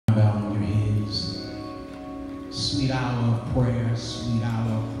Sweet hour of prayer, sweet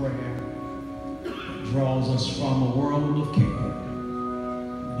hour of prayer. Draws us from a world of care.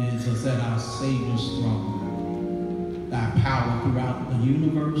 Bids us at our Savior's throne. Thy power throughout the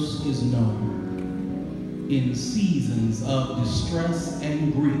universe is known. In seasons of distress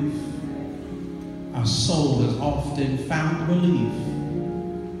and grief, our soul has often found relief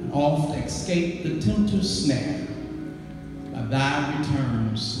and oft escaped the tempter's snare. By thy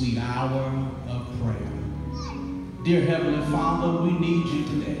return, sweet hour of prayer. Dear Heavenly Father, we need you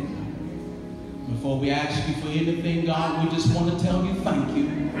today. Before we ask you for anything, God, we just want to tell you thank you.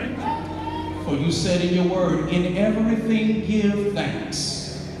 For you said in your word, in everything give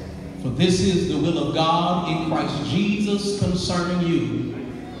thanks. For this is the will of God in Christ Jesus concerning you.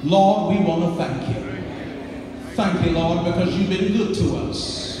 Lord, we want to thank you. Thank you, Lord, because you've been good to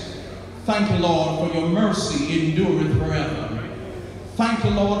us. Thank you, Lord, for your mercy endureth forever. Thank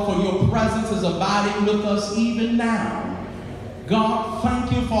you, Lord, for your presence is abiding with us even now. God,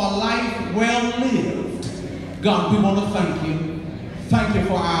 thank you for a life well lived. God, we want to thank you. Thank you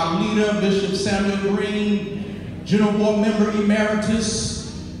for our leader, Bishop Samuel Green, General Board Member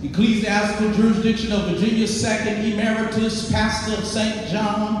Emeritus, Ecclesiastical Jurisdiction of Virginia 2nd Emeritus, Pastor of St.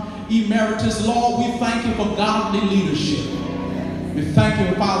 John Emeritus. Lord, we thank you for godly leadership. We thank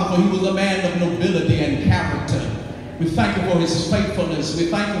you, Father, for he was a man of nobility and character. We thank you for his faithfulness. We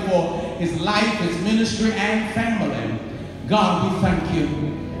thank you for his life, his ministry, and family. God, we thank you.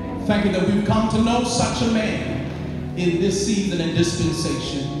 Thank you that we've come to know such a man in this season and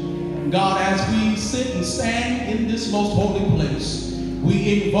dispensation. God, as we sit and stand in this most holy place,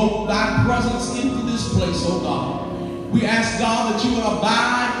 we invoke thy presence into this place, oh God. We ask, God, that you would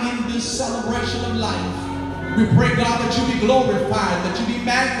abide in this celebration of life. We pray, God, that you be glorified, that you be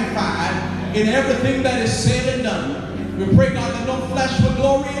magnified in everything that is said and done. We pray, God, that no flesh will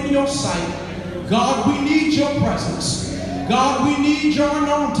glory in your sight. God, we need your presence. God, we need your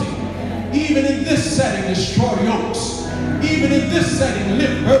anointing. Even in this setting, destroy yokes. Even in this setting,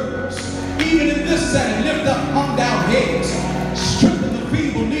 lift burdens. Even in this setting, lift up hung down heads. Strengthen the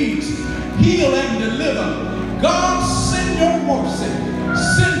feeble knees. Heal and deliver. God, send your mercy.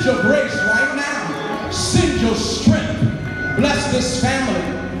 Send your grace right now. Send your strength. Bless this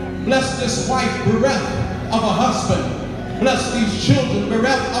family. Bless this wife bereft of a husband. Bless these children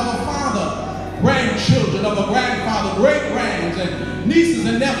bereft of a father, grandchildren of a grandfather, great-grands, and nieces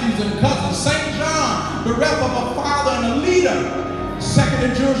and nephews and cousins. St. John bereft of a father and a leader. Second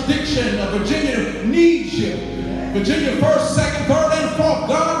in jurisdiction of Virginia needs you. Virginia 1st, 2nd, 3rd, and 4th.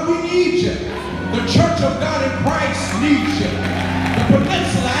 God, we need you. The Church of God in Christ needs you. The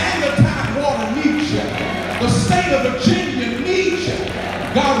Peninsula and the Tidewater needs you. The state of Virginia needs you.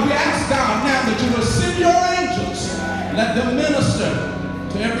 God, we ask God now that you will send your angels. Let them minister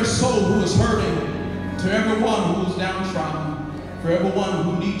to every soul who is hurting, to everyone who is downtrodden, for everyone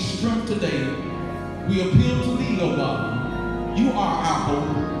who needs strength today. We appeal to thee, O God. You are our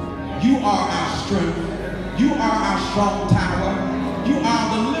hope. You are our strength. You are our strong tower. You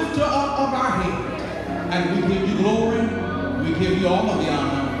are the lifter up of our head. And we give you glory. We give you all of the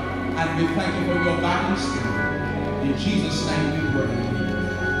honor. And we thank you for your abiding spirit. In Jesus' name we pray.